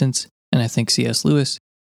 for instance, and I think C.S. Lewis.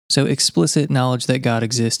 So explicit knowledge that God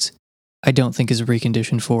exists, I don't think is a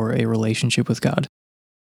precondition for a relationship with God.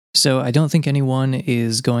 So I don't think anyone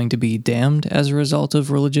is going to be damned as a result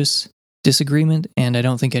of religious disagreement, and I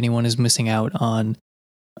don't think anyone is missing out on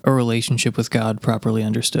a relationship with God properly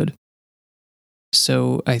understood.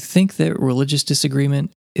 So I think that religious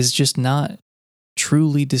disagreement is just not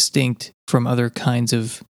truly distinct from other kinds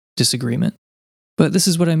of disagreement. But this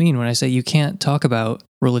is what I mean when I say you can't talk about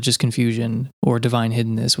religious confusion or divine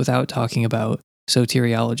hiddenness without talking about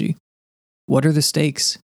soteriology. What are the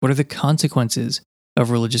stakes? What are the consequences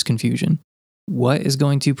of religious confusion? What is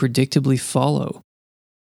going to predictably follow?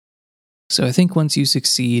 So I think once you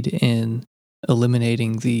succeed in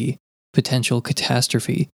eliminating the potential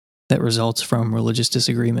catastrophe that results from religious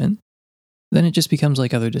disagreement, then it just becomes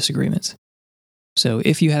like other disagreements. So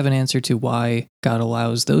if you have an answer to why God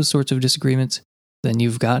allows those sorts of disagreements, then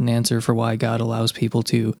you've got an answer for why God allows people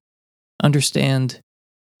to understand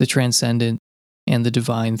the transcendent and the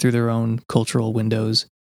divine through their own cultural windows,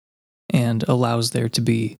 and allows there to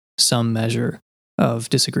be some measure of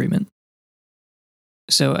disagreement.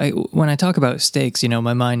 So when I talk about stakes,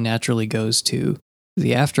 my mind naturally goes to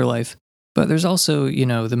the afterlife, but there's also,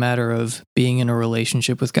 the matter of being in a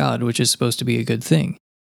relationship with God, which is supposed to be a good thing.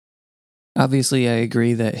 Obviously, I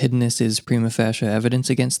agree that hiddenness is prima facie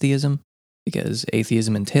evidence against theism, because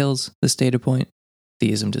atheism entails this data point,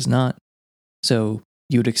 theism does not. So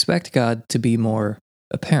you would expect God to be more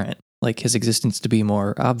apparent, like his existence to be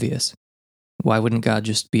more obvious. Why wouldn't God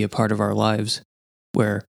just be a part of our lives,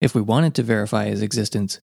 where if we wanted to verify his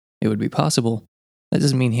existence, it would be possible? That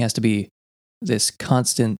doesn't mean he has to be this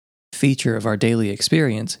constant feature of our daily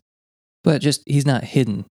experience, but just he's not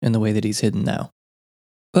hidden in the way that he's hidden now.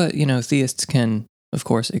 But, theists can, of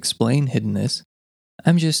course, explain hiddenness.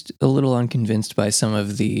 I'm just a little unconvinced by some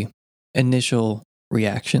of the initial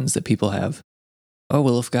reactions that people have. Oh,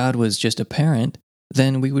 well, if God was just apparent,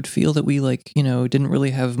 then we would feel that we, didn't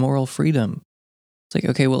really have moral freedom. It's like,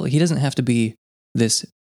 okay, well, he doesn't have to be this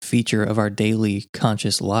feature of our daily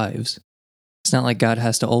conscious lives. It's not like God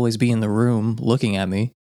has to always be in the room looking at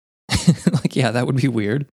me. Like, yeah, that would be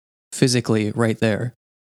weird. Physically right there,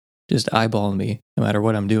 just eyeballing me no matter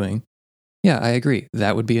what I'm doing. Yeah, I agree.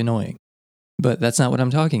 That would be annoying. But that's not what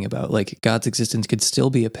I'm talking about. Like, God's existence could still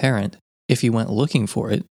be apparent if you went looking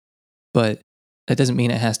for it, but that doesn't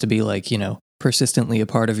mean it has to be like, persistently a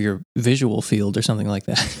part of your visual field or something like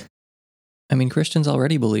that. I mean, Christians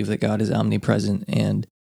already believe that God is omnipresent and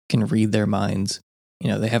can read their minds.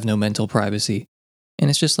 They have no mental privacy. And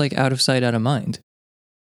it's just like out of sight, out of mind.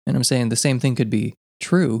 And I'm saying the same thing could be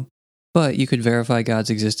true, but you could verify God's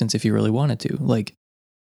existence if you really wanted to. Like,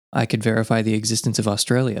 I could verify the existence of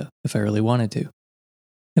Australia if I really wanted to.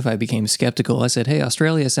 If I became skeptical, I said, hey,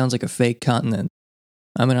 Australia sounds like a fake continent.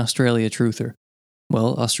 I'm an Australia truther.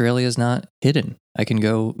 Well, Australia is not hidden. I can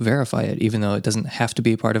go verify it, even though it doesn't have to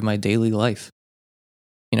be a part of my daily life.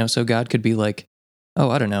 So God could be like, oh,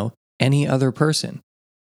 I don't know, any other person.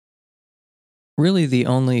 Really, the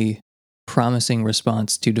only promising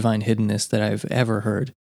response to divine hiddenness that I've ever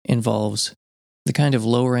heard involves the kind of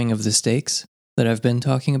lowering of the stakes that I've been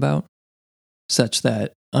talking about, such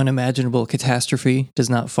that unimaginable catastrophe does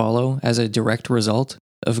not follow as a direct result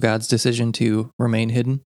of God's decision to remain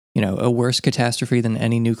hidden. A worse catastrophe than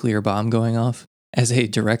any nuclear bomb going off as a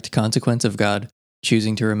direct consequence of God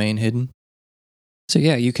choosing to remain hidden. So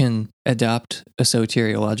yeah, you can adopt a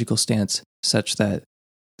soteriological stance such that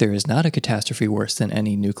there is not a catastrophe worse than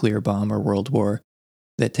any nuclear bomb or world war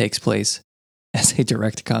that takes place as a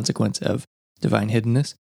direct consequence of divine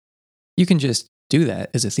hiddenness. You can just do that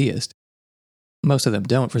as a theist. Most of them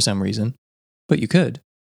don't for some reason, but you could.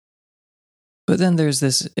 But then there's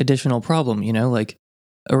this additional problem, like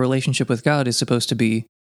a relationship with God is supposed to be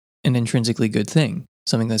an intrinsically good thing,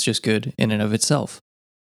 something that's just good in and of itself.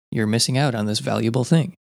 You're missing out on this valuable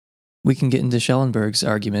thing. We can get into Schellenberg's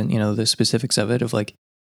argument, the specifics of it, of like,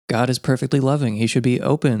 God is perfectly loving. He should be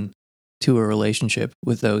open to a relationship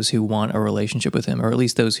with those who want a relationship with him, or at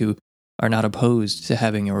least those who are not opposed to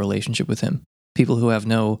having a relationship with him. People who have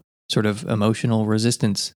no sort of emotional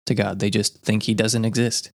resistance to God. They just think he doesn't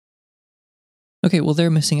exist. Okay, well,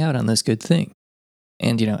 they're missing out on this good thing.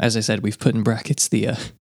 And, as I said, we've put in brackets the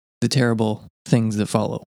terrible things that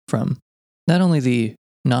follow from not only the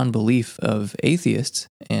non-belief of atheists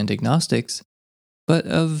and agnostics, but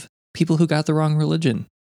of people who got the wrong religion.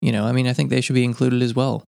 I think they should be included as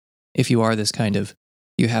well. If you are this kind of,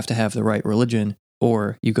 you have to have the right religion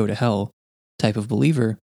or you go to hell type of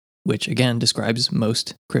believer, which again describes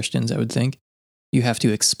most Christians, I would think. You have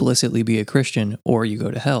to explicitly be a Christian or you go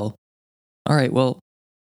to hell. All right, well,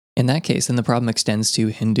 in that case, then the problem extends to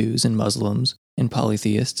Hindus and Muslims and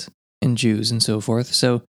polytheists and Jews and so forth.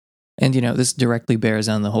 So, and this directly bears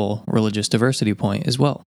on the whole religious diversity point as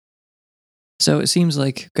well. So it seems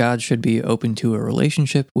like God should be open to a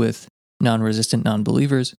relationship with non-resistant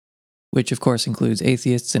non-believers, which of course includes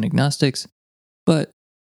atheists and agnostics, but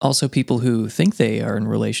also people who think they are in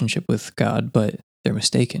relationship with God, but they're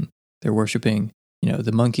mistaken. They're worshiping,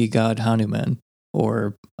 the monkey god Hanuman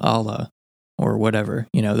or Allah or whatever.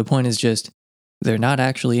 The point is just they're not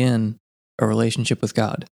actually in a relationship with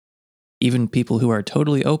God. Even people who are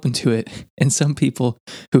totally open to it, and some people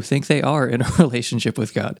who think they are in a relationship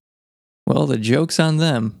with God. Well, the joke's on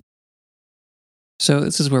them. So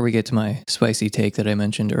this is where we get to my spicy take that I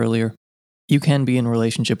mentioned earlier. You can be in a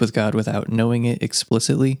relationship with God without knowing it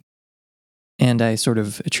explicitly. And I sort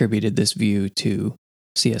of attributed this view to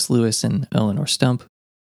C.S. Lewis and Eleanor Stump.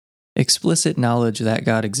 Explicit knowledge that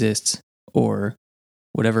God exists, or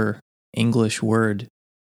whatever English word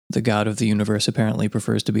the God of the universe apparently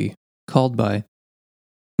prefers to be called by,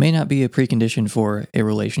 may not be a precondition for a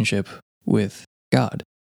relationship with God.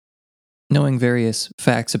 Knowing various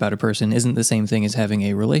facts about a person isn't the same thing as having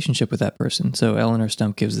a relationship with that person. So Eleanor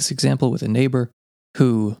Stump gives this example with a neighbor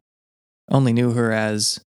who only knew her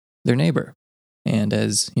as their neighbor and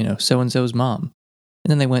as, so-and-so's mom. And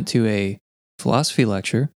then they went to a philosophy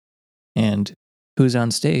lecture, and who's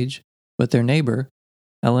on stage but their neighbor,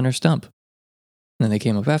 Eleanor Stump. And then they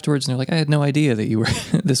came up afterwards and they're like, I had no idea that you were,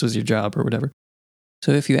 this was your job or whatever.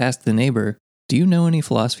 So if you asked the neighbor, do you know any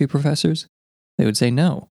philosophy professors? They would say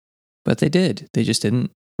no. But they did. They just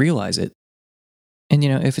didn't realize it. And,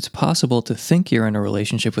 if it's possible to think you're in a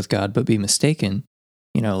relationship with God but be mistaken,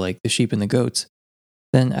 like the sheep and the goats,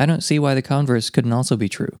 then I don't see why the converse couldn't also be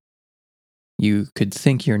true. You could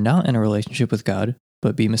think you're not in a relationship with God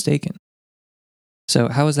but be mistaken. So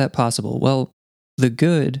how is that possible? Well, the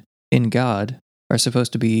good in God are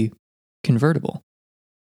supposed to be convertible.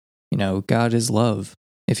 God is love.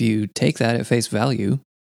 If you take that at face value,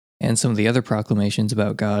 and some of the other proclamations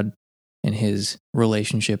about God and his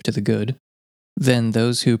relationship to the good, then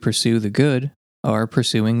those who pursue the good are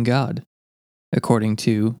pursuing God, according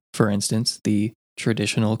to, for instance, the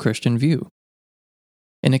traditional Christian view.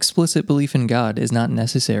 An explicit belief in God is not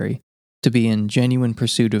necessary to be in genuine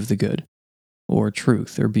pursuit of the good, or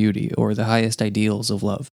truth, or beauty, or the highest ideals of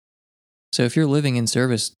love. So if you're living in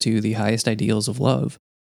service to the highest ideals of love,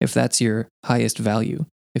 if that's your highest value,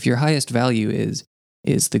 if your highest value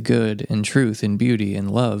is the good and truth and beauty and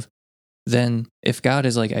love, then if God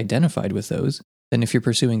is like identified with those, then if you're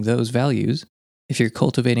pursuing those values, if you're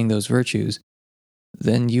cultivating those virtues,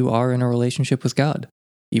 then you are in a relationship with God,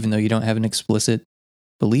 even though you don't have an explicit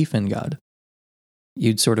belief in God.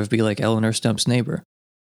 You'd sort of be like Eleanor Stump's neighbor.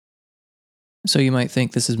 So you might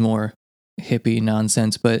think this is more hippie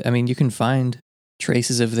nonsense, but I mean, you can find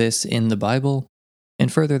traces of this in the Bible,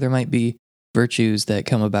 and further, there might be virtues that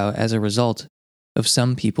come about as a result of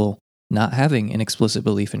some people not having an explicit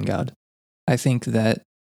belief in God. I think that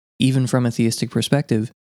even from a theistic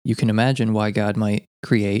perspective, you can imagine why God might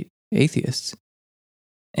create atheists.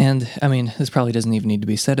 And I mean, this probably doesn't even need to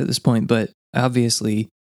be said at this point, but obviously,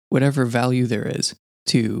 whatever value there is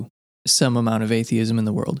to some amount of atheism in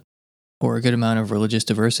the world, or a good amount of religious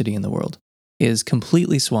diversity in the world, is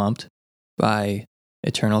completely swamped by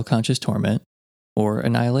eternal conscious torment or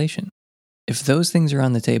annihilation. If those things are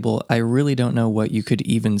on the table, I really don't know what you could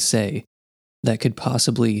even say that could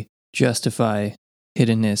possibly justify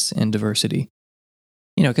hiddenness and diversity.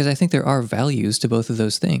 Because I think there are values to both of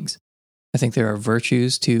those things. I think there are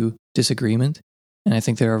virtues to disagreement, and I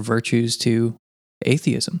think there are virtues to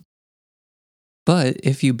atheism. But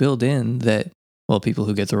if you build in that, well, people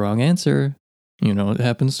who get the wrong answer, what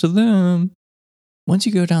happens to them? Once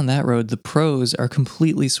you go down that road, the pros are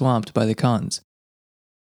completely swamped by the cons.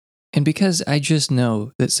 And because I just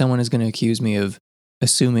know that someone is going to accuse me of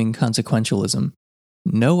assuming consequentialism,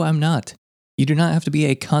 no, I'm not. You do not have to be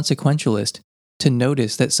a consequentialist to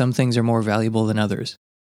notice that some things are more valuable than others.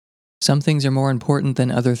 Some things are more important than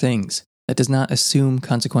other things. That does not assume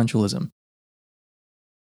consequentialism.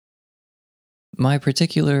 My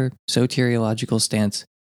particular soteriological stance,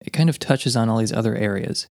 it kind of touches on all these other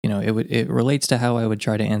areas. It relates to how I would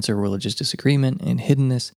try to answer religious disagreement and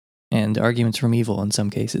hiddenness and arguments from evil in some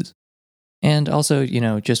cases. And also,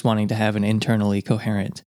 just wanting to have an internally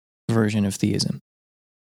coherent version of theism.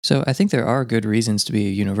 So I think there are good reasons to be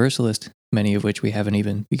a universalist, many of which we haven't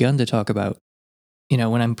even begun to talk about.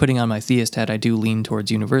 When I'm putting on my theist hat, I do lean towards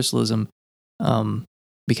universalism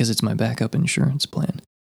because it's my backup insurance plan.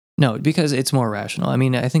 No, because it's more rational. I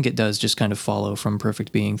mean, I think it does just kind of follow from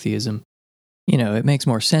perfect being theism. It makes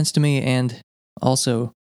more sense to me, and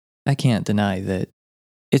also, I can't deny that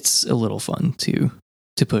it's a little fun to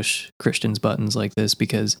push Christians' buttons like this,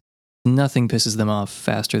 because nothing pisses them off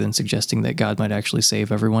faster than suggesting that God might actually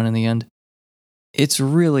save everyone in the end. It's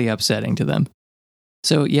really upsetting to them.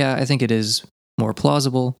 So yeah, I think it is more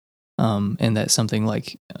plausible, and that something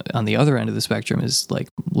like on the other end of the spectrum is like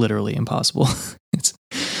literally impossible.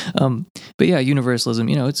 But yeah, universalism,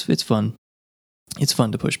 it's fun. It's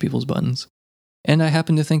fun to push people's buttons. And I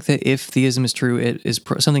happen to think that if theism is true, it is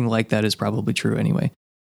something like that is probably true anyway.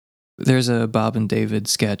 There's a Bob and David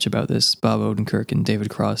sketch about this, Bob Odenkirk and David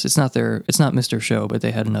Cross. It's not Mr. Show, but they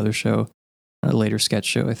had another show, a later sketch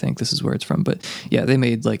show, I think this is where it's from. But yeah, they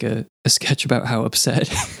made like a sketch about how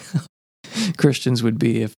upset Christians would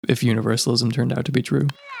be if universalism turned out to be true.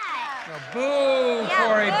 Boo,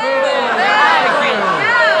 Corey, boo! Thank you.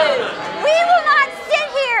 We will not sit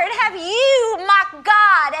here and have you mock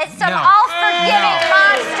God as some all-forgiving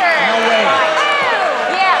monster. No way.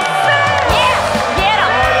 Yeah. Get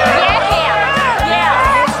him.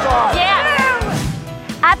 Yeah.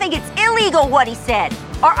 I think it's illegal what he said,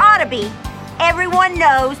 or ought to be. Everyone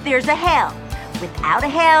knows there's a hell. Without a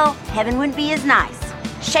hell, heaven wouldn't be as nice.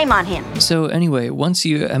 Shame on him. So anyway,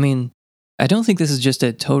 I don't think this is just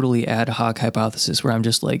a totally ad hoc hypothesis where I'm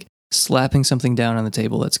just like slapping something down on the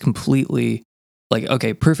table that's completely like,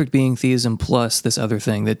 okay, perfect being theism plus this other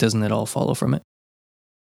thing that doesn't at all follow from it.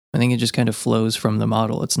 I think it just kind of flows from the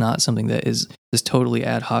model. It's not something that is this totally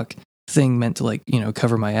ad hoc thing meant to like,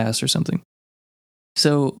 cover my ass or something.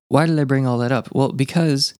 So why did I bring all that up? Well,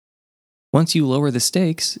 because once you lower the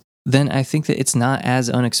stakes, then I think that it's not as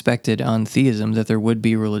unexpected on theism that there would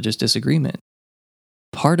be religious disagreement.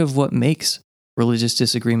 Part of what makes religious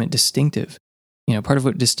disagreement distinctive, part of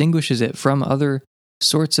what distinguishes it from other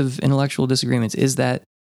sorts of intellectual disagreements is that,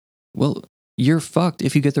 well, you're fucked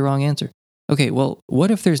if you get the wrong answer. Okay, well,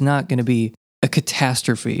 what if there's not going to be a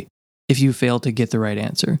catastrophe if you fail to get the right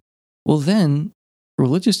answer? Well, then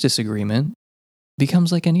religious disagreement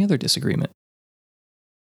becomes like any other disagreement.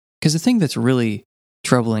 Because the thing that's really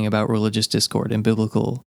troubling about religious discord and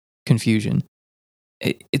biblical confusion,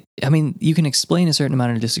 I mean, you can explain a certain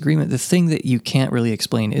amount of disagreement. The thing that you can't really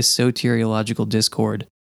explain is soteriological discord,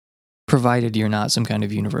 provided you're not some kind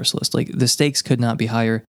of universalist. Like, the stakes could not be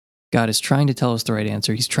higher. God is trying to tell us the right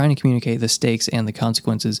answer. He's trying to communicate the stakes and the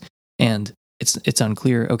consequences, and it's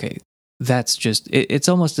unclear. Okay, that's just, it's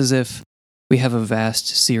almost as if we have a vast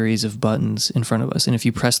series of buttons in front of us, and if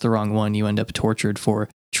you press the wrong one, you end up tortured for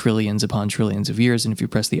trillions upon trillions of years, and if you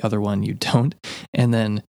press the other one, you don't, and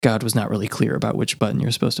then God was not really clear about which button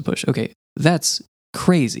you're supposed to push. Okay, that's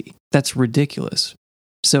crazy. That's ridiculous.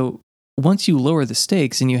 So once you lower the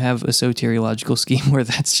stakes and you have a soteriological scheme where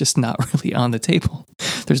that's just not really on the table,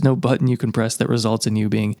 there's no button you can press that results in you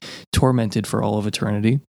being tormented for all of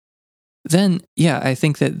eternity, then yeah, I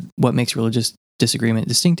think that what makes religious disagreement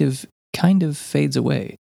distinctive kind of fades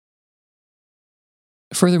away.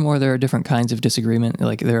 Furthermore, there are different kinds of disagreement.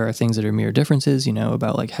 Like, there are things that are mere differences,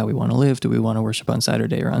 about like how we want to live. Do we want to worship on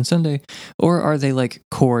Saturday or on Sunday? Or are they like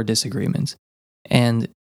core disagreements? And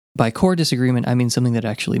by core disagreement, I mean something that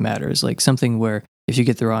actually matters, like something where if you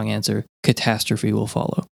get the wrong answer, catastrophe will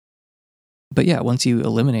follow. But yeah, once you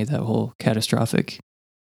eliminate that whole catastrophic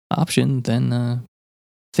option, then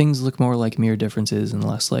things look more like mere differences and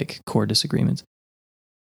less like core disagreements.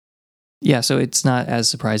 Yeah, so it's not as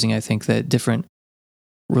surprising, I think, that different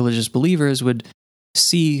religious believers would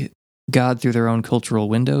see God through their own cultural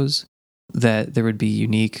windows, that there would be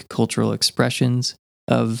unique cultural expressions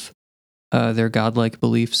of their godlike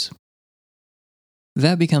beliefs.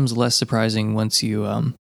 That becomes less surprising once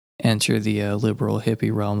you enter the liberal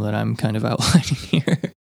hippie realm that I'm kind of outlining here.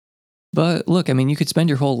 But look, I mean, you could spend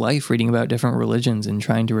your whole life reading about different religions and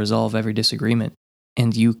trying to resolve every disagreement,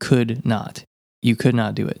 and you could not. You could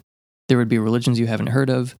not do it. There would be religions you haven't heard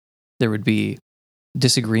of. There would be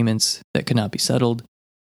disagreements that could not be settled.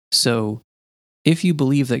 So, if you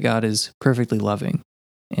believe that God is perfectly loving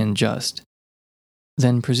and just,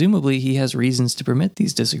 then presumably he has reasons to permit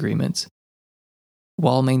these disagreements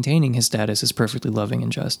while maintaining his status as perfectly loving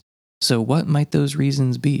and just. So what might those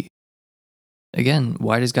reasons be? Again,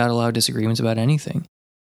 why does God allow disagreements about anything?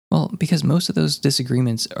 Well, because most of those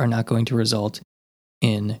disagreements are not going to result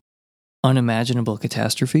in unimaginable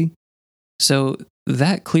catastrophe. So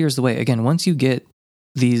that clears the way. Again, once you get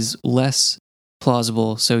these less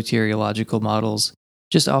plausible soteriological models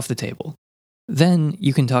just off the table, then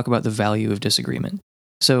you can talk about the value of disagreement.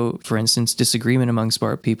 So, for instance, disagreement among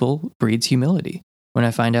smart people breeds humility. When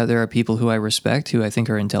I find out there are people who I respect, who I think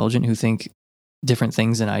are intelligent, who think different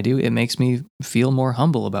things than I do, it makes me feel more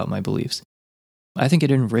humble about my beliefs. I think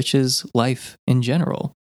it enriches life in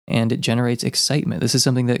general, and it generates excitement. This is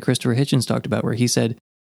something that Christopher Hitchens talked about, where he said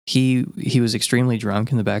he was extremely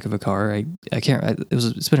drunk in the back of a car.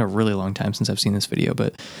 It's been a really long time since I've seen this video,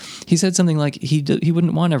 but he said something like he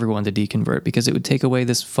wouldn't want everyone to deconvert because it would take away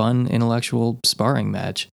this fun intellectual sparring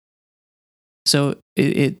match. So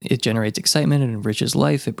it generates excitement, it enriches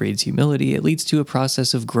life, it breeds humility, it leads to a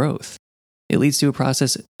process of growth. It leads to a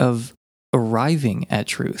process of arriving at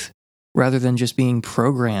truth rather than just being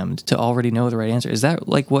programmed to already know the right answer. Is that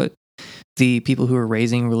like what the people who are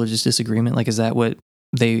raising religious disagreement, like, is that what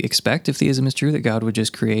they expect if theism is true, that God would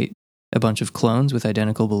just create a bunch of clones with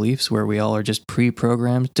identical beliefs where we all are just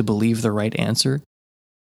pre-programmed to believe the right answer?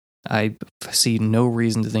 I see no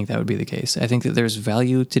reason to think that would be the case. I think that there's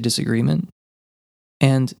value to disagreement.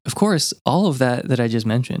 And of course, all of that I just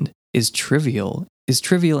mentioned is trivial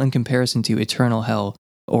in comparison to eternal hell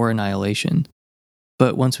or annihilation.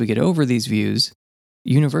 But once we get over these views,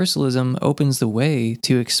 universalism opens the way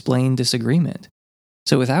to explain disagreement.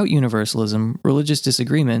 So without universalism, religious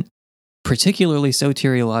disagreement, particularly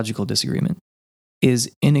soteriological disagreement, is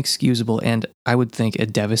inexcusable and, I would think, a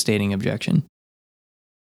devastating objection.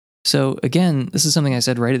 So again, this is something I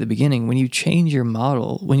said right at the beginning. When you change your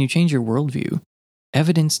model, when you change your worldview,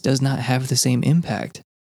 evidence does not have the same impact.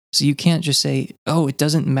 So you can't just say, oh, it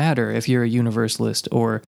doesn't matter if you're a universalist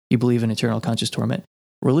or you believe in eternal conscious torment.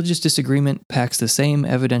 Religious disagreement packs the same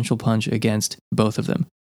evidential punch against both of them.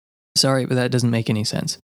 Sorry, but that doesn't make any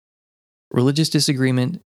sense. Religious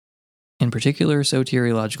disagreement, in particular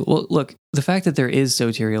soteriological, well, look, the fact that there is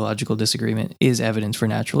soteriological disagreement is evidence for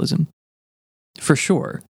naturalism. For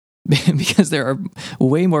sure. Because there are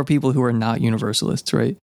way more people who are not universalists,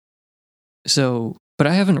 right? So, but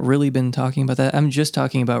I haven't really been talking about that. I'm just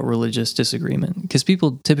talking about religious disagreement, because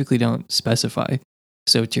people typically don't specify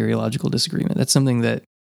soteriological disagreement. That's something that,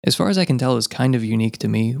 as far as I can tell, is kind of unique to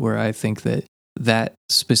me, where I think that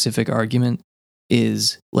specific argument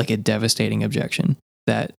is like a devastating objection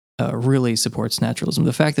that really supports naturalism.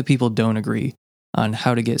 The fact that people don't agree on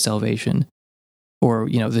how to get salvation or,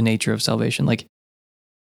 the nature of salvation. Like,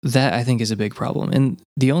 that I think is a big problem. And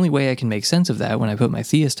the only way I can make sense of that when I put my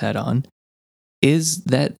theist hat on is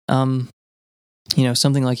that,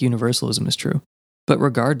 something like universalism is true. But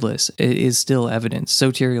regardless, it is still evidence.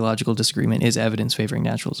 Soteriological disagreement is evidence favoring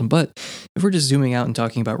naturalism. But if we're just zooming out and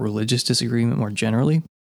talking about religious disagreement more generally,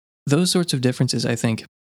 those sorts of differences, I think,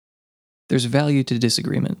 there's value to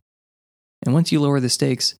disagreement. And once you lower the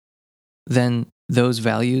stakes, then those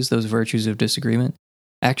values, those virtues of disagreement,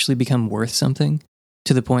 actually become worth something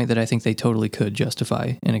to the point that I think they totally could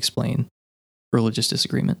justify and explain religious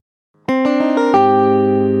disagreement.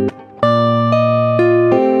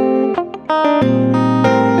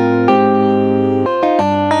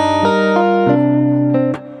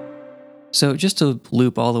 So just to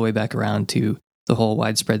loop all the way back around to the whole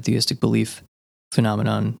widespread theistic belief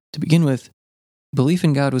phenomenon to begin with, belief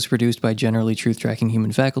in God was produced by generally truth-tracking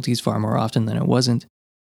human faculties far more often than it wasn't,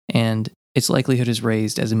 and its likelihood is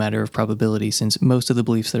raised as a matter of probability since most of the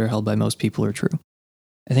beliefs that are held by most people are true.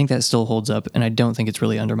 I think that still holds up, and I don't think it's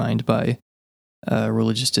really undermined by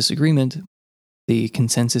religious disagreement, the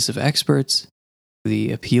consensus of experts,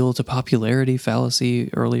 the appeal to popularity fallacy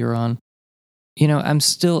earlier on. I'm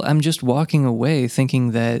just walking away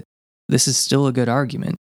thinking that this is still a good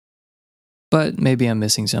argument. But maybe I'm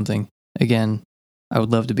missing something. Again, I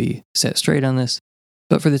would love to be set straight on this,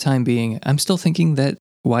 but for the time being, I'm still thinking that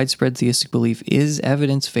widespread theistic belief is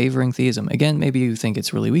evidence favoring theism. Again, maybe you think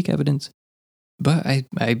it's really weak evidence, but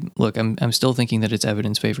I'm still thinking that it's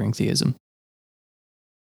evidence favoring theism.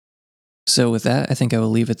 So with that, I think I will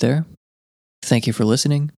leave it there. Thank you for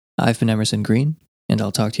listening. I've been Emerson Green, and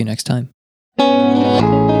I'll talk to you next time.